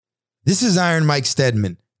This is Iron Mike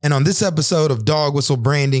Stedman, and on this episode of Dog Whistle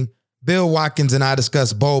Branding, Bill Watkins and I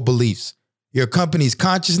discuss bold beliefs, your company's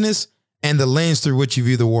consciousness, and the lens through which you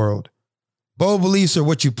view the world. Bold beliefs are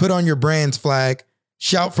what you put on your brand's flag,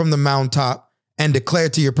 shout from the mountaintop, and declare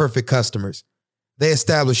to your perfect customers. They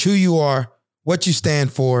establish who you are, what you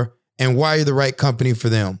stand for, and why you're the right company for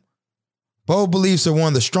them. Bold beliefs are one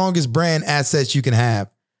of the strongest brand assets you can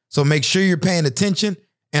have, so make sure you're paying attention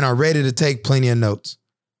and are ready to take plenty of notes.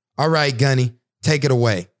 All right, Gunny, take it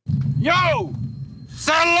away. Yo!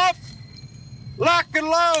 Saddle up! Lock and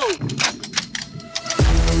load!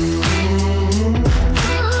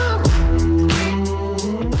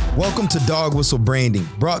 Welcome to Dog Whistle Branding,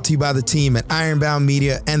 brought to you by the team at Ironbound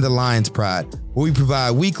Media and the Lion's Pride, where we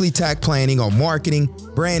provide weekly tack planning on marketing,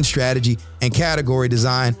 brand strategy, and category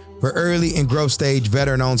design for early and growth stage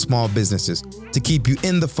veteran-owned small businesses to keep you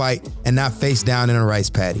in the fight and not face down in a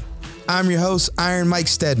rice paddy. I'm your host, Iron Mike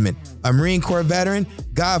Stedman, a Marine Corps veteran,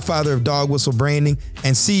 godfather of Dog Whistle Branding,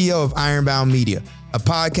 and CEO of Ironbound Media, a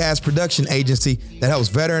podcast production agency that helps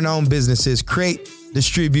veteran-owned businesses create,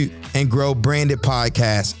 distribute, and grow branded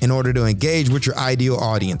podcasts in order to engage with your ideal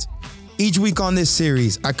audience. Each week on this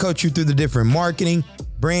series, I coach you through the different marketing,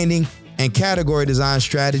 branding, and category design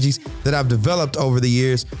strategies that I've developed over the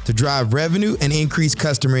years to drive revenue and increase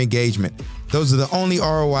customer engagement. Those are the only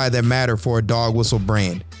ROI that matter for a dog whistle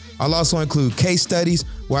brand. I'll also include case studies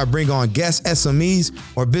where I bring on guest SMEs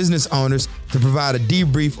or business owners to provide a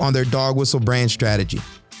debrief on their dog whistle brand strategy.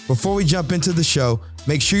 Before we jump into the show,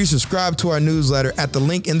 make sure you subscribe to our newsletter at the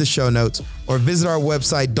link in the show notes or visit our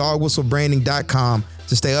website, dogwhistlebranding.com,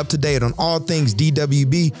 to stay up to date on all things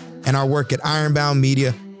DWB and our work at Ironbound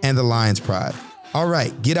Media and the Lion's Pride. All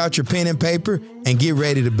right, get out your pen and paper and get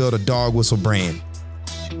ready to build a dog whistle brand.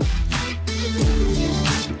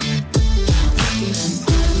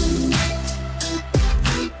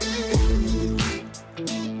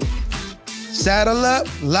 Saddle up,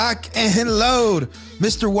 lock, and load.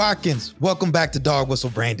 Mr. Watkins, welcome back to Dog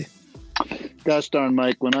Whistle Branding. Gosh darn,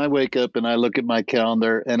 Mike, when I wake up and I look at my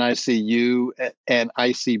calendar and I see you and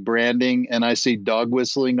I see branding and I see dog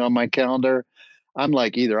whistling on my calendar, I'm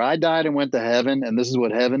like, either I died and went to heaven and this is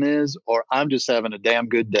what heaven is, or I'm just having a damn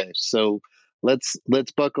good day. So let's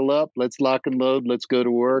buckle up. Let's lock and load. Let's go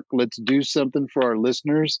to work. Let's do something for our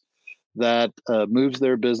listeners that moves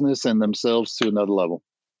their business and themselves to another level.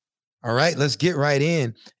 All right, let's get right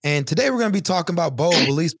in. And today we're going to be talking about bold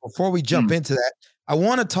beliefs. Before we jump into that, I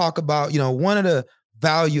want to talk about, one of the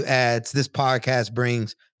value adds this podcast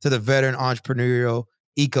brings to the veteran entrepreneurial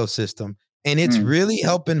ecosystem. And it's really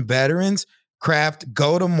helping veterans craft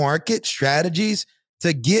go-to-market strategies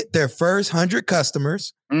to get their first 100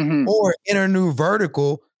 customers or enter a new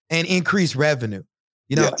vertical and increase revenue.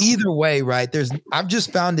 Either way, right? I've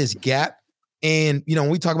just found this gap. And, when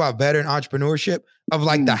we talk about veteran entrepreneurship of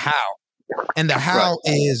like the how, and the how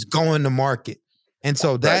is going to market. And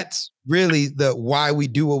so that's really the why we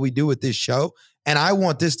do what we do with this show. And I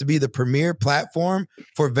want this to be the premier platform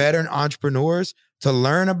for veteran entrepreneurs to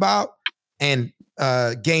learn about and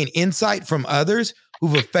gain insight from others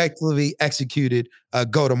who've effectively executed a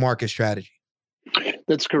go-to-market strategy.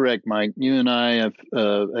 That's correct, Mike. You and I have,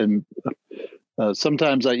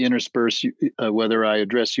 sometimes I intersperse you, whether I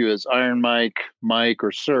address you as Iron Mike, Mike,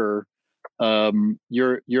 or Sir.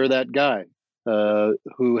 You're that guy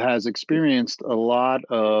who has experienced a lot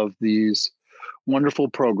of these wonderful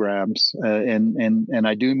programs, and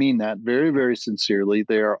I do mean that very, very sincerely.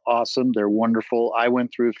 They are awesome. They're wonderful. I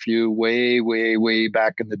went through a few way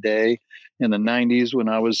back in the day, in the 90s, when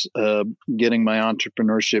I was getting my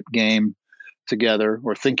entrepreneurship game together,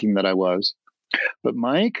 or thinking that I was. But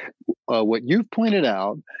Mike, what you've pointed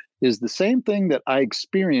out is the same thing that I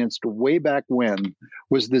experienced way back when,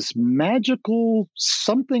 was this magical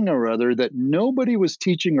something or other that nobody was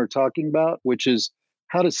teaching or talking about, which is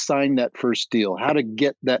how to sign that first deal, how to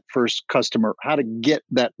get that first customer, how to get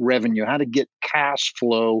that revenue, how to get cash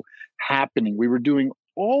flow happening. We were doing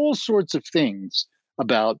all sorts of things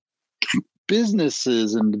about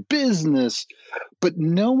businesses and business, but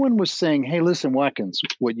no one was saying, hey, listen, Watkins,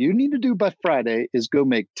 what you need to do by Friday is go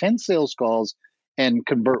make 10 sales calls and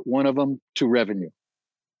convert one of them to revenue.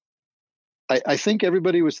 I think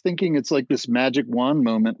everybody was thinking it's like this magic wand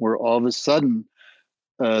moment where all of a sudden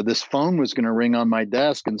this phone was going to ring on my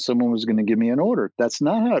desk and someone was going to give me an order. That's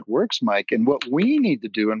not how it works, Mike. And what we need to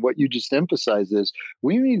do, and what you just emphasized, is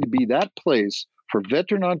we need to be that place for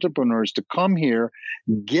veteran entrepreneurs to come here,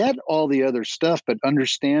 get all the other stuff, but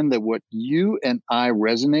understand that what you and I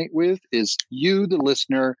resonate with is you, the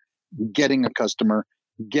listener, getting a customer,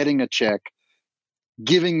 getting a check,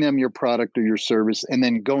 giving them your product or your service, and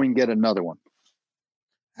then going get another one.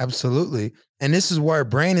 Absolutely. And this is where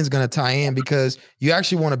brand is going to tie in, because you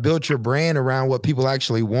actually want to build your brand around what people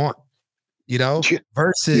actually want, Yeah.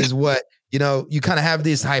 versus what, you kind of have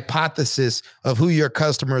this hypothesis of who your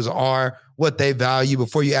customers are, what they value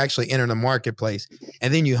before you actually enter the marketplace.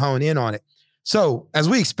 And then you hone in on it. So as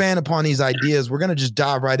we expand upon these ideas, we're going to just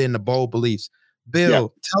dive right into bold beliefs.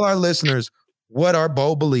 Bill, tell our listeners, what are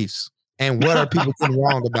bold beliefs and what are people getting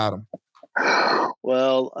wrong about them?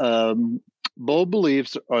 Well, bold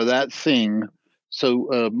beliefs are that thing.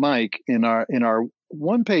 So, Mike, in our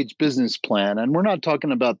one-page business plan, and we're not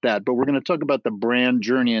talking about that, but we're going to talk about the brand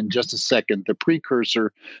journey in just a second, the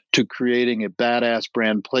precursor to creating a badass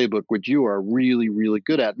brand playbook, which you are really, really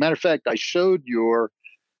good at. Matter of fact, I showed your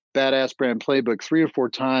badass brand playbook 3 or 4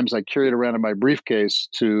 times. I carried it around in my briefcase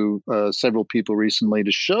to several people recently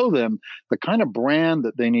to show them the kind of brand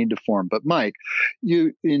that they need to form. But Mike,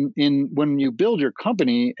 you when you build your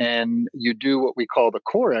company and you do what we call the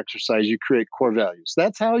core exercise, you create core values.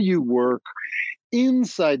 That's how you work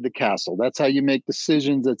inside the castle. That's how you make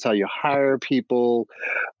decisions. That's how you hire people.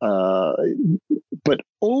 Uh, but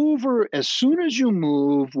as soon as you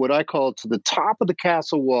move what I call to the top of the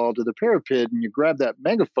castle wall, to the parapet, and you grab that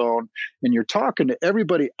megaphone and you're talking to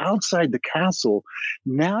everybody outside the castle,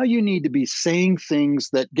 now you need to be saying things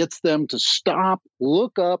that gets them to stop,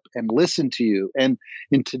 look up, and listen to you. And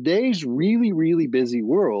in today's really, really busy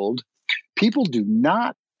world, people do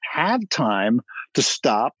not have time to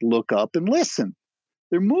stop, look up, and listen.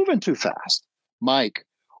 They're moving too fast. Mike,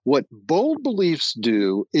 what bold beliefs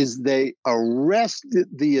do is they arrest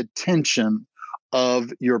the attention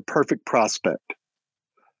of your perfect prospect.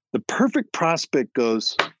 The perfect prospect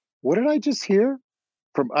goes, "What did I just hear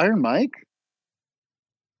from Iron Mike?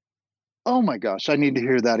 Oh my gosh, I need to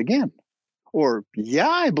hear that again." Or, "Yeah,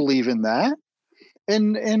 I believe in that."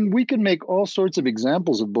 And we can make all sorts of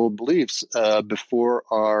examples of bold beliefs before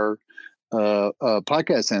our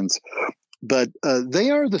podcast ends. But they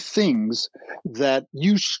are the things that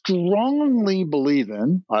you strongly believe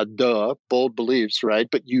in, bold beliefs, right?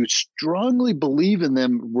 But you strongly believe in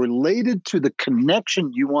them related to the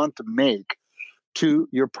connection you want to make to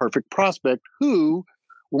your perfect prospect, who,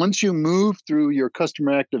 once you move through your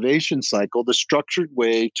customer activation cycle, the structured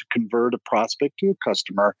way to convert a prospect to a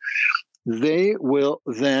customer, they will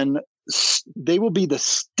be the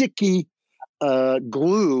sticky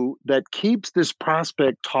glue that keeps this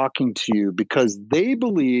prospect talking to you because they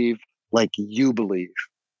believe like you believe.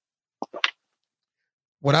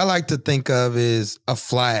 What I like to think of is a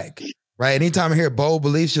flag, right? Anytime I hear bold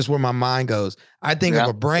beliefs, just where my mind goes. I think of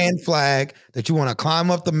a brand flag that you want to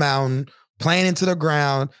climb up the mountain, plant into the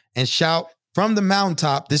ground, and shout from the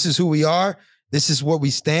mountaintop, "This is who we are. This is what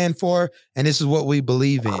we stand for. And this is what we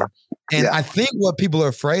believe in." And I think what people are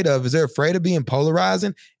afraid of is they're afraid of being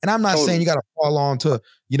polarizing. And I'm not saying you got to fall on to,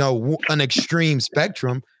 an extreme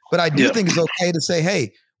spectrum, but I do think it's okay to say,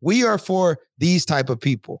 hey, we are for these type of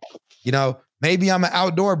people. Maybe I'm an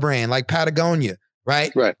outdoor brand like Patagonia,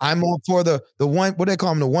 right? I'm on for the one, what do they call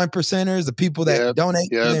them? The 1%ers, the people that donate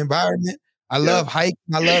to the environment. I love hiking.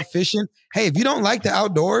 I love fishing. Hey, if you don't like the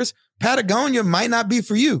outdoors, Patagonia might not be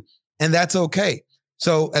for you. And that's okay.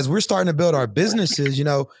 So as we're starting to build our businesses,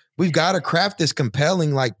 we've got to craft this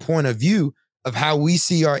compelling point of view of how we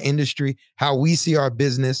see our industry, how we see our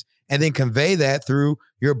business, and then convey that through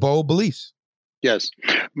your bold beliefs. Yes,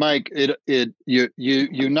 Mike,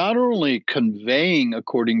 you not only conveying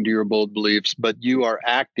according to your bold beliefs, but you are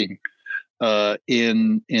acting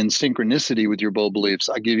in synchronicity with your bold beliefs.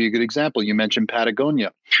 I'll give you a good example. You mentioned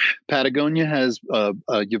Patagonia. Patagonia has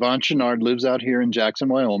Yvon Chouinard lives out here in Jackson,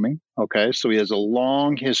 Wyoming. Okay, so he has a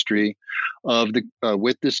long history of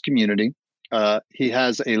with this community. He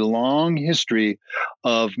has a long history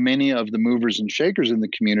of many of the movers and shakers in the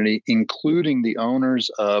community, including the owners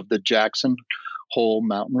of the Jackson Hole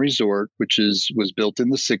Mountain Resort, which was built in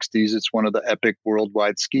the 60s. It's one of the epic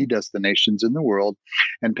worldwide ski destinations in the world.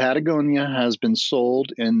 And Patagonia has been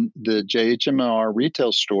sold in the JHMR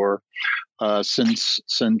retail store since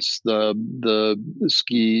the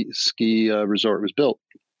ski resort was built.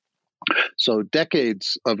 So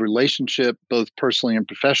decades of relationship, both personally and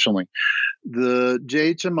professionally. The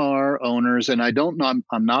JHMR owners, and I don't know,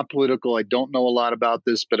 I'm not political. I don't know a lot about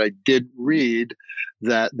this, but I did read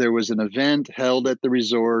that there was an event held at the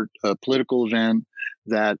resort, a political event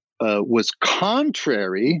that was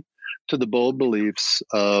contrary to the bold beliefs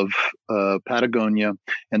of Patagonia,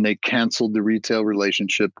 and they canceled the retail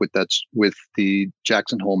relationship with the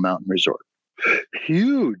Jackson Hole Mountain Resort.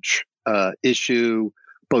 Huge issue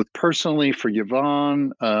both personally for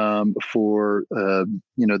Yvonne, for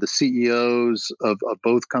the CEOs of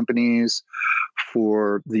both companies,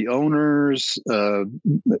 for the owners,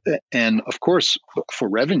 and of course for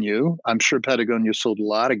revenue. I'm sure Patagonia sold a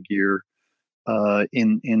lot of gear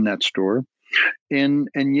in that store, and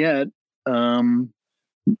yet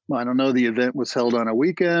I don't know. The event was held on a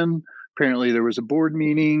weekend. Apparently, there was a board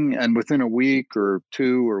meeting, and within a week or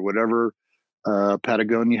two or whatever,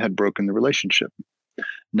 Patagonia had broken the relationship.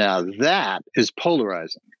 Now that is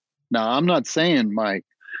polarizing. Now I'm not saying, Mike,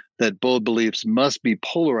 that bold beliefs must be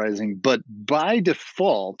polarizing, but by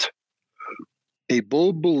default, a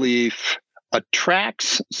bold belief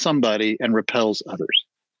attracts somebody and repels others.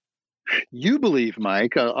 You believe,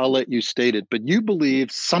 Mike, I'll let you state it, but you believe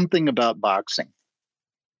something about boxing.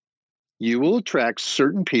 You will attract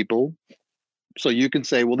certain people. So you can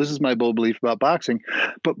say, well, this is my bold belief about boxing.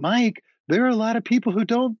 But Mike, there are a lot of people who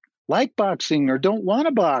don't like boxing or don't want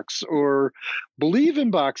to box or believe in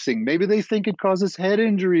boxing. Maybe they think it causes head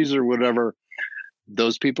injuries or whatever.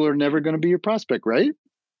 Those people are never going to be your prospect, right?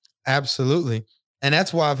 Absolutely. And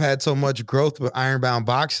that's why I've had so much growth with Ironbound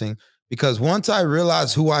Boxing, because once I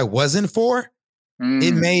realized who I wasn't for,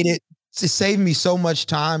 it saved me so much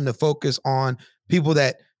time to focus on people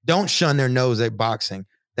that don't shun their nose at boxing,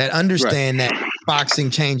 that understand that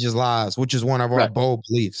boxing changes lives, which is one of our bold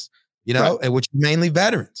beliefs, and which is mainly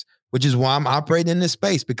veterans, which is why I'm operating in this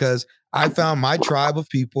space, because I found my tribe of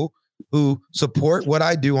people who support what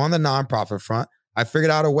I do on the nonprofit front. I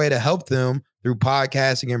figured out a way to help them through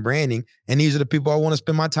podcasting and branding. And these are the people I want to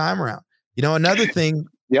spend my time around. Another thing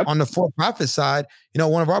on the for-profit side,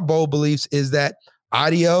 one of our bold beliefs is that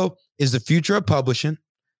audio is the future of publishing,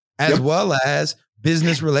 as well as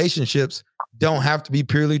business relationships don't have to be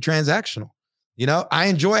purely transactional. I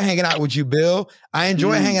enjoy hanging out with you, Bill. I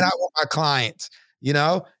enjoy hanging out with my clients.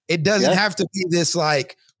 It doesn't have to be this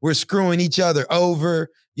like we're screwing each other over.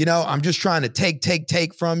 I'm just trying to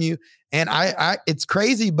take from you. And I it's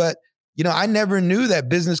crazy, but I never knew that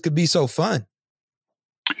business could be so fun.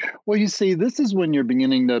 Well, you see, this is when you're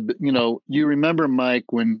beginning to, you remember, Mike,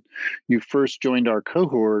 when you first joined our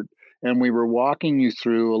cohort and we were walking you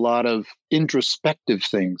through a lot of introspective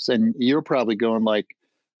things. And you're probably going like,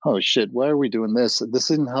 oh, shit, why are we doing this? This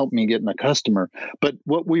didn't help me getting a customer. But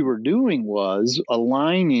what we were doing was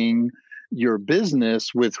aligning your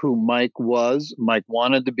business with who Mike was, Mike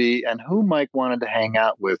wanted to be, and who Mike wanted to hang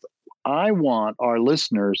out with. I want our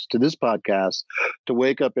listeners to this podcast to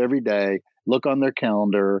wake up every day, look on their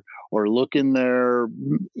calendar or look in their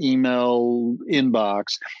email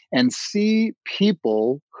inbox and see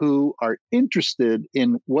people who are interested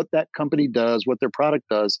in what that company does, what their product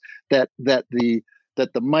does, that the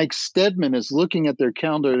Mike Stedman is looking at their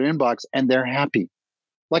calendar and inbox and they're happy.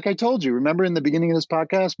 Like I told you, remember in the beginning of this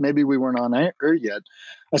podcast, maybe we weren't on air yet.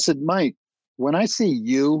 I said, Mike, when I see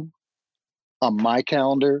you on my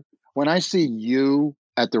calendar, when I see you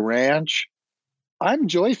at the ranch, I'm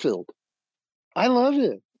joy-filled. I love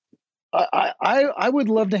it. I would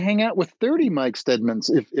love to hang out with 30 Mike Stedmans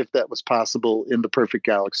if that was possible in the perfect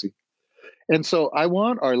galaxy. And so I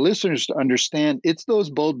want our listeners to understand it's those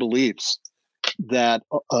bold beliefs that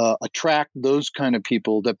attract those kind of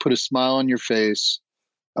people, that put a smile on your face.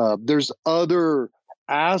 There's other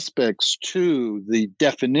aspects to the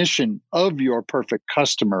definition of your perfect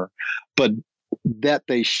customer, but that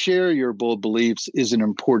they share your bold beliefs is an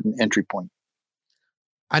important entry point.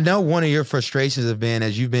 I know one of your frustrations have been,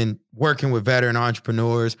 as you've been working with veteran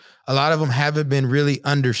entrepreneurs, a lot of them haven't been really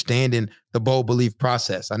understanding the bold belief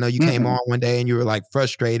process. I know you came on one day and you were like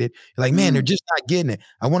frustrated. You're like, man, they're just not getting it.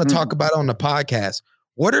 I want to talk about it on the podcast.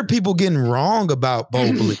 What are people getting wrong about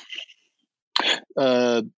bold belief?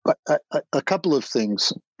 A couple of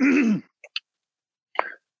things.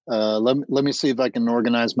 Let me see if I can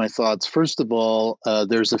organize my thoughts. First of all,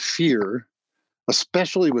 there's a fear,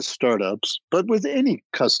 especially with startups, but with any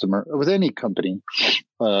customer, with any company,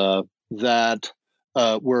 that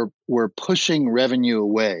we're pushing revenue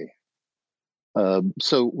away.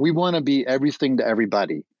 So we want to be everything to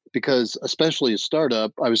everybody, because especially a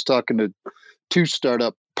startup, I was talking to 2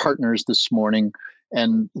 startup partners this morning,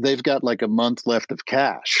 and they've got like a month left of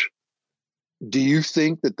cash. Do you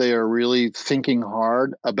think that they are really thinking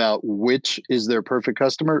hard about which is their perfect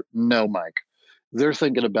customer? No, Mike. They're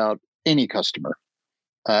thinking about any customer.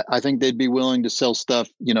 I think they'd be willing to sell stuff,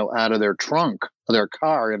 out of their trunk of their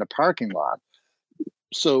car in a parking lot.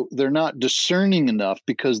 So they're not discerning enough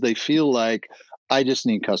because they feel like, I just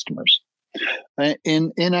need customers.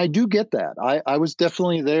 And I do get that. I was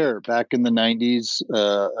definitely there back in the 90s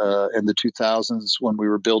and the 2000s when we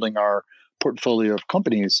were building our portfolio of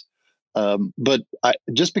companies. But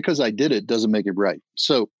just because I did it doesn't make it right.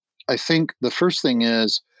 So I think the first thing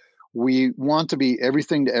is we want to be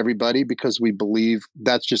everything to everybody because we believe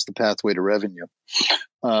that's just the pathway to revenue.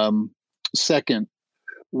 Second,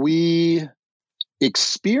 we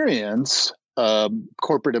experience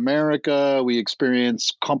corporate America. We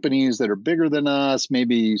experience companies that are bigger than us,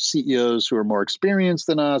 maybe CEOs who are more experienced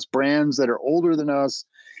than us, brands that are older than us,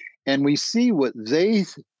 and we see what they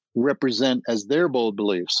represent as their bold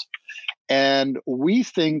beliefs. And we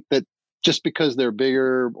think that just because they're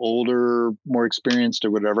bigger, older, more experienced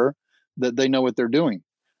or whatever, that they know what they're doing.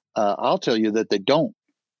 I'll tell you that they don't.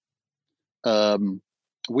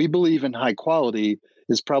 We believe in high quality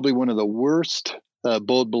is probably one of the worst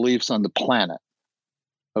bold beliefs on the planet.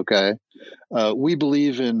 Okay. We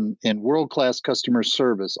believe in world-class customer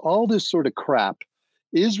service. All this sort of crap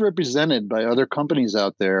is represented by other companies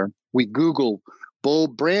out there. We Google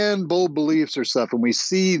bold beliefs or stuff, and we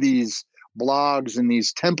see these blogs and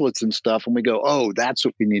these templates and stuff, and we go, oh, that's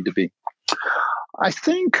what we need to be. I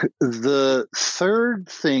think the third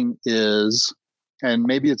thing is, and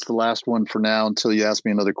maybe it's the last one for now until you ask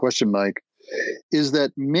me another question, Mike, is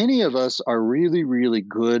that many of us are really, really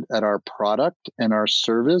good at our product and our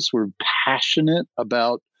service. We're passionate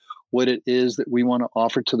about what it is that we want to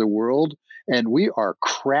offer to the world, and we are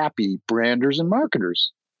crappy branders and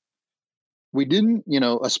marketers. We didn't,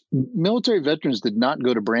 military veterans did not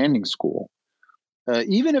go to branding school.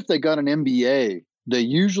 Even if they got an MBA, they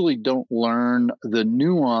usually don't learn the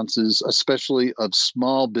nuances, especially of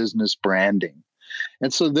small business branding.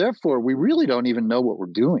 And so therefore, we really don't even know what we're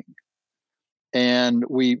doing. And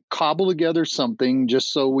we cobble together something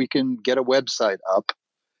just so we can get a website up.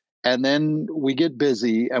 And then we get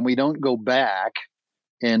busy and we don't go back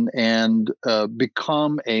and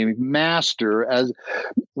become a master.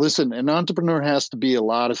 Listen, an entrepreneur has to be a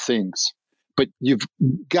lot of things, but you've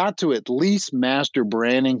got to at least master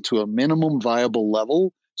branding to a minimum viable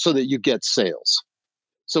level so that you get sales.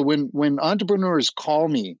 So when entrepreneurs call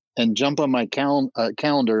me and jump on my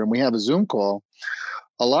calendar and we have a Zoom call,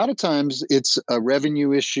 a lot of times it's a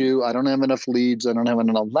revenue issue. I don't have enough leads. I don't have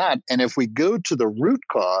enough of that. And if we go to the root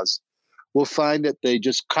cause, we'll find that they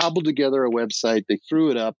just cobbled together a website. They threw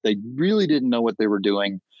it up. They really didn't know what they were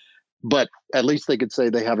doing, but at least they could say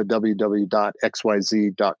they have a www.xyz.com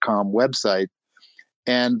website,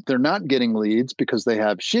 and they're not getting leads because they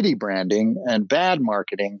have shitty branding and bad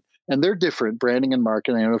marketing, and they're different, branding and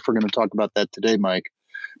marketing. I don't know if we're going to talk about that today, Mike.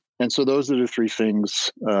 And so those are the three things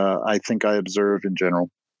I think I observe in general.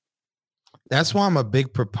 That's why I'm a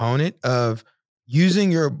big proponent of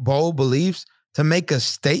using your bold beliefs to make a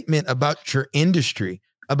statement about your industry,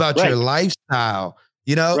 about your lifestyle,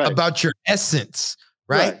 about your essence,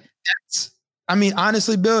 right?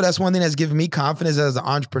 Honestly, Bill, that's one thing that's given me confidence as an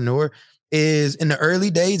entrepreneur is in the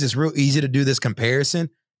early days, it's real easy to do this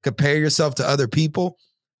comparison, compare yourself to other people,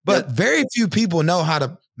 but very few people know how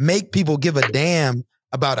to make people give a damn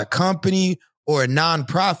about a company or a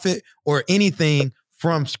nonprofit or anything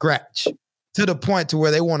from scratch to the point to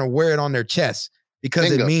where they want to wear it on their chest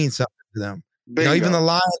because it means something to them. Even the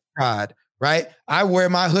Lions Pride, right? I wear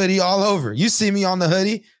my hoodie all over. You see me on the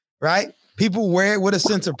hoodie, right? People wear it with a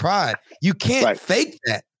sense of pride. You can't fake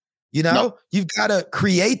that. You've got to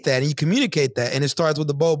create that and you communicate that. And it starts with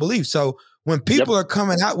the bold belief. So when people are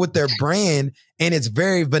coming out with their brand and it's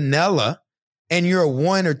very vanilla and you're a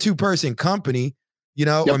 1 or 2 person company,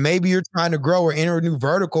 or maybe you're trying to grow or enter a new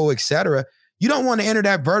vertical, et cetera. You don't want to enter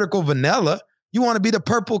that vertical vanilla. You want to be the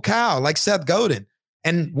purple cow like Seth Godin.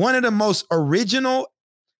 And one of the most original,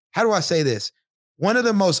 how do I say this? One of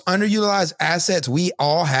the most underutilized assets we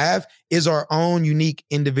all have is our own unique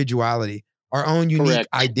individuality, our own unique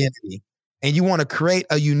identity. And you want to create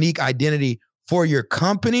a unique identity for your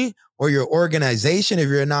company or your organization if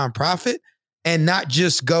you're a nonprofit and not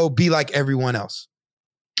just go be like everyone else.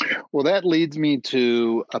 Well, that leads me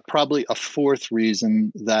to probably a fourth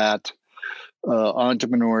reason that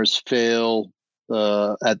entrepreneurs fail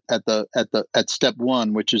at step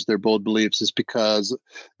one, which is their bold beliefs, is because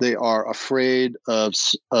they are afraid of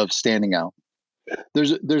standing out.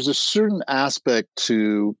 There's a certain aspect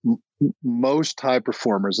to most high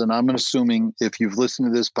performers, and I'm assuming if you've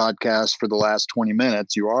listened to this podcast for the last 20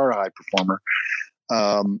 minutes, you are a high performer.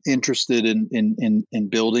 Interested in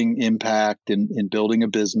building impact, in building a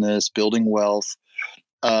business, building wealth.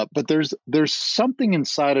 But there's something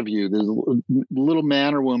inside of you, there's a little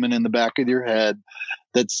man or woman in the back of your head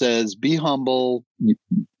that says, be humble. You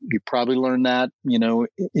probably learned that,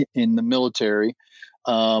 in the military.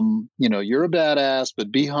 You're a badass,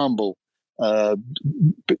 but be humble.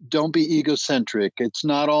 Don't be egocentric. It's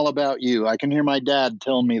not all about you. I can hear my dad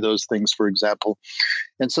tell me those things, for example.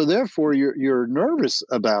 And so therefore you're nervous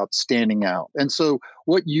about standing out. And so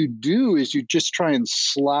what you do is you just try and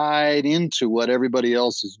slide into what everybody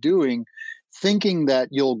else is doing, thinking that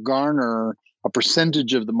you'll garner a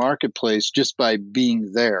percentage of the marketplace just by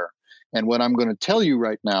being there. And what I'm going to tell you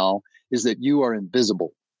right now is that you are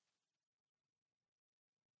invisible.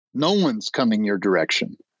 No one's coming your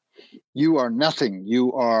direction. You are nothing.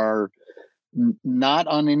 You are not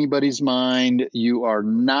on anybody's mind. You are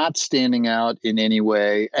not standing out in any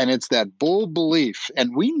way. And it's that bold belief.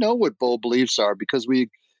 And we know what bold beliefs are because we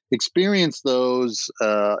experience those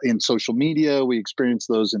in social media. We experience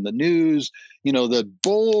those in the news. You know, the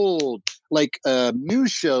bold, like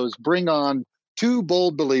news shows bring on two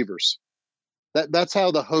bold believers. That's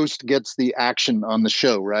how the host gets the action on the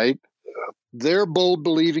show, right? They're bold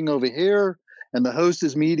believing over here, and the host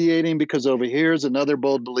is mediating because over here is another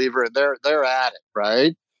bold believer, and they're at it,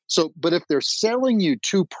 right? So, but if they're selling you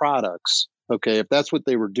two products, okay, if that's what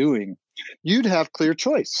they were doing, you'd have clear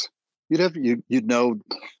choice. You'd know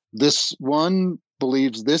this one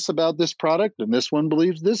believes this about this product, and this one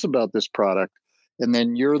believes this about this product, and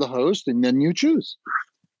then you're the host, and then you choose.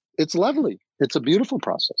 It's lovely. It's a beautiful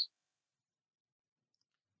process.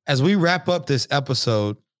 As we wrap up this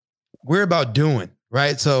episode, we're about doing,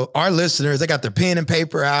 right? So our listeners, they got their pen and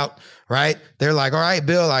paper out, right? They're like, all right,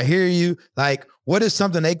 Bill, I hear you. Like, what is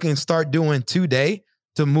something they can start doing today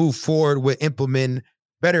to move forward with implementing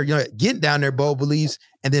better, getting down their bold beliefs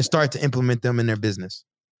and then start to implement them in their business?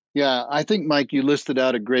 Yeah, I think, Mike, you listed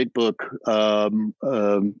out a great book,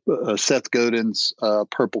 Seth Godin's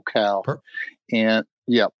Purple Cow. And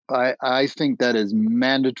yeah, I think that is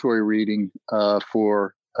mandatory reading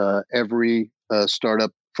for every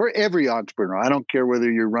startup, for every entrepreneur. I don't care whether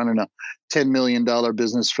you're running a $10 million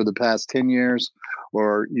business for the past 10 years,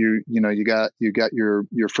 or you got your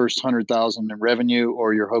first 100,000 in revenue,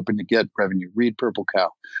 or you're hoping to get revenue. Read Purple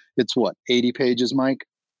Cow. It's what, 80 pages, Mike?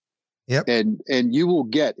 Yep. And you will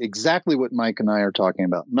get exactly what Mike and I are talking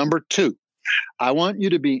about. Number two, I want you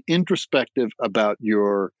to be introspective about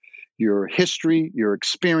your history, your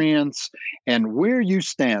experience, and where you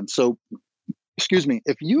stand. So, excuse me,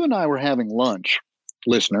 if you and I were having lunch,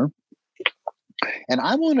 listener, and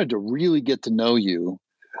I wanted to really get to know you,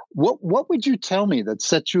 what would you tell me that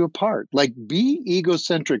sets you apart? Like, be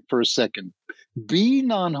egocentric for a second, be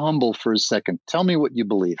non-humble for a second. Tell me what you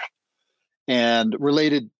believe, and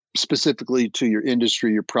related specifically to your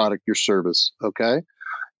industry, your product, your service. Okay.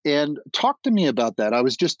 And talk to me about that. I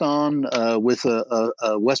was just on with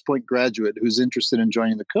a West Point graduate who's interested in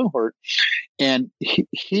joining the cohort. And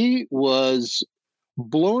he was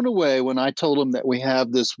blown away when I told him that we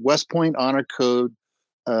have this West Point honor code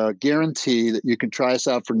guarantee that you can try us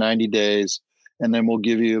out for 90 days, and then we'll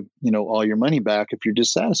give you, all your money back if you're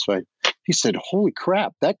dissatisfied. He said, "Holy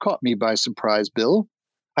crap, that caught me by surprise, Bill."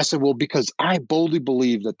 I said, "Well, because I boldly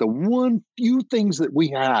believe that the one few things that we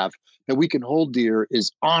have that we can hold dear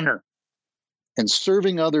is honor and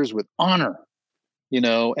serving others with honor,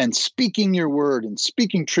 and speaking your word and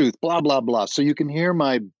speaking truth, blah, blah, blah." So you can hear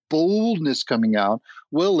my boldness coming out.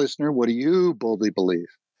 Well, listener, what do you boldly believe?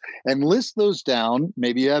 And list those down.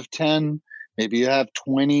 Maybe you have 10, maybe you have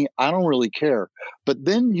 20. I don't really care. But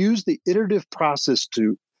then use the iterative process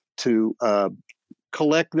to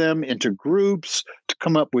collect them into groups, to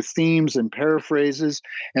come up with themes and paraphrases.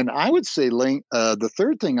 And I would say, the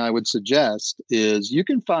third thing I would suggest is you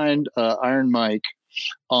can find Iron Mike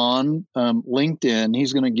on LinkedIn.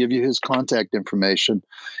 He's going to give you his contact information.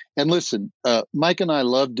 And listen, Mike and I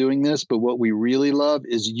love doing this, but what we really love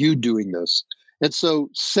is you doing this. And so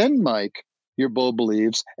send Mike your bold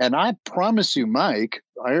beliefs. And I promise you, Mike,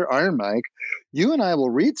 Iron Mike, you and I will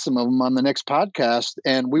read some of them on the next podcast,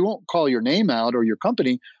 and we won't call your name out or your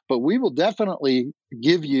company, but we will definitely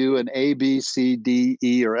give you an A, B, C, D,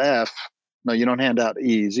 E, or F. No, you don't hand out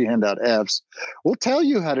E's, you hand out F's. We'll tell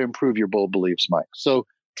you how to improve your bold beliefs, Mike. So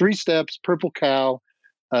 3 steps, Purple Cow,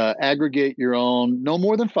 aggregate your own, no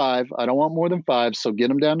more than 5. I don't want more than 5. So get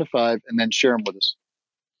them down to 5 and then share them with us.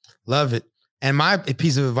 Love it. And my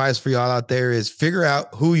piece of advice for y'all out there is figure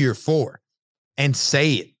out who you're for and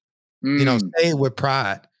say it. Say it with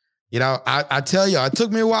pride. I tell you, it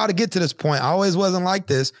took me a while to get to this point. I always wasn't like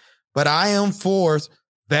this, but I am for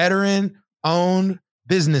veteran-owned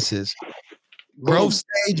businesses, growth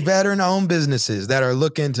stage veteran-owned businesses that are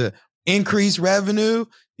looking to increase revenue,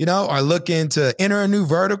 are looking to enter a new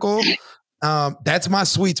vertical. That's my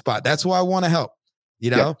sweet spot. That's who I want to help,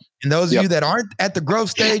 And those of you that aren't at the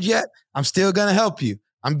growth stage yet, I'm still going to help you.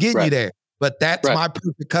 I'm getting you there. but that's Right. my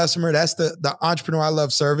perfect customer. That's the entrepreneur I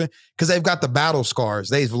love serving because they've got the battle scars.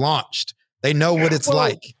 They've launched. They know what it's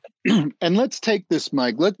like. And let's take this,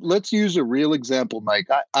 Mike. Let's use a real example, Mike.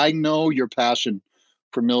 I know your passion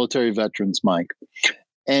for military veterans, Mike.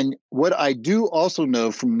 And what I do also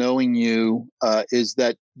know from knowing you is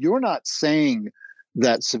that you're not saying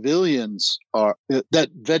that that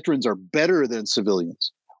veterans are better than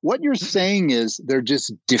civilians. What you're saying is they're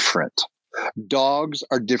just different. Dogs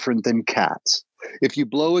are different than cats. If you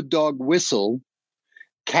blow a dog whistle,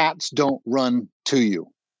 cats don't run to you.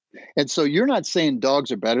 And so you're not saying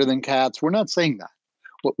dogs are better than cats. We're not saying that.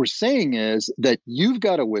 What we're saying is that you've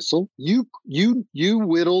got a whistle. You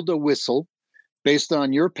whittled a whistle based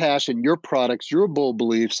on your passion, your products, your bold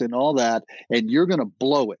beliefs, and all that, and you're going to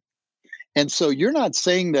blow it. And so you're not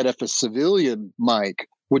saying that if a civilian, Mike,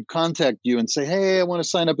 would contact you and say, hey, I want to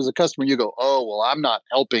sign up as a customer, you go, oh, well, I'm not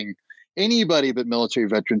helping anybody but military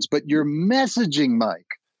veterans. But your messaging, Mike,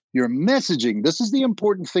 your messaging, this is the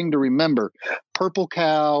important thing to remember. Purple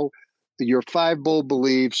Cow, your 5 bold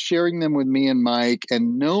beliefs, sharing them with me and Mike,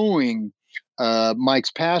 and knowing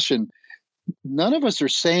Mike's passion. None of us are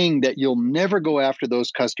saying that you'll never go after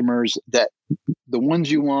those customers, that the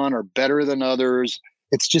ones you want are better than others.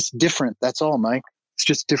 It's just different. That's all, Mike. It's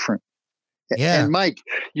just different. Yeah. And Mike,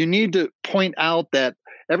 you need to point out that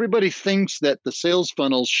everybody thinks that the sales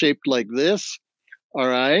funnel's shaped like this, all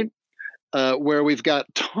right, where we've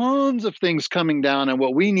got tons of things coming down, and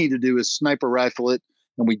what we need to do is sniper rifle it,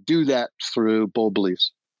 and we do that through bold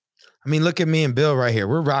beliefs. I mean, look at me and Bill right here.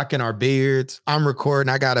 We're rocking our beards. I'm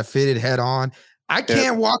recording. I got a fitted head on. I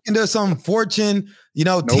can't walk into some Fortune,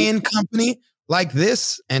 10 company like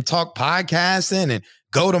this and talk podcasting and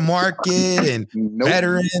go to market and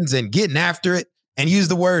veterans and getting after it and use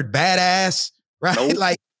the word badass, right?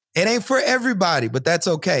 Like, it ain't for everybody, but that's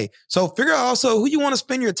okay. So figure out also who you want to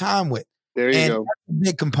spend your time with. There you go. That's a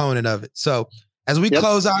big component of it. So as we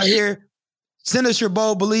close out here, send us your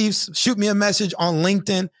bold beliefs, shoot me a message on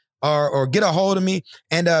LinkedIn or get a hold of me,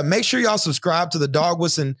 and make sure y'all subscribe to the Dog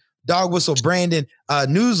Whistle Brandon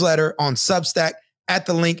newsletter on Substack at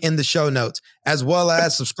the link in the show notes, as well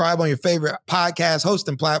as subscribe on your favorite podcast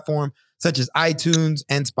hosting platform such as iTunes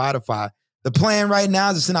and Spotify. The plan right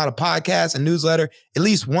now is to send out a podcast and newsletter at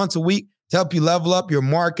least once a week to help you level up your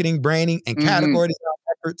marketing, branding, and category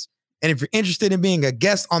design efforts. And if you're interested in being a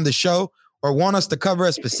guest on the show or want us to cover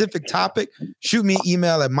a specific topic, shoot me an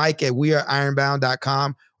email at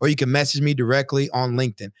mike@weareironbound.com, or you can message me directly on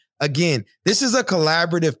LinkedIn. Again, this is a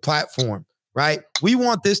collaborative platform, right? We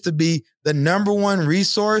want this to be the #1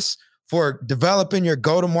 resource for developing your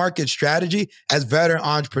go-to-market strategy as veteran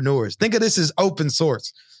entrepreneurs. Think of this as open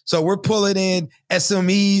source. So we're pulling in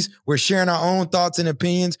SMEs, we're sharing our own thoughts and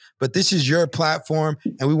opinions, but this is your platform,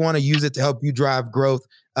 and we want to use it to help you drive growth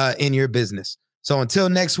in your business. So until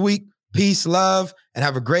next week, peace, love, and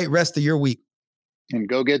have a great rest of your week. And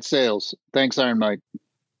go get sales. Thanks, Iron Mike.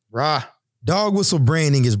 Rah. Dog Whistle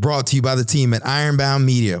Branding is brought to you by the team at Ironbound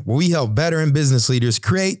Media, where we help veteran business leaders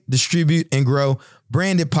create, distribute, and grow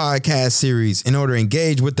branded podcast series in order to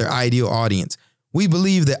engage with their ideal audience. We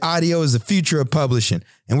believe that audio is the future of publishing,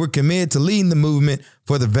 and we're committed to leading the movement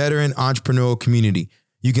for the veteran entrepreneurial community.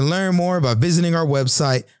 You can learn more by visiting our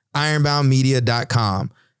website,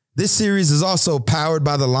 ironboundmedia.com. This series is also powered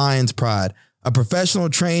by the Lions Pride, a professional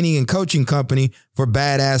training and coaching company for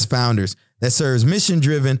badass founders that serves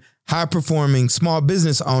mission-driven, high-performing small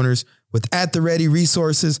business owners with at-the-ready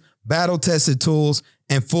resources, battle-tested tools,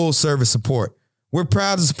 and full-service support. We're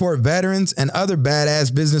proud to support veterans and other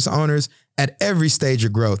badass business owners at every stage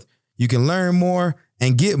of growth. You can learn more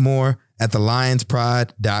and get more at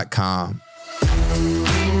thelionspride.com.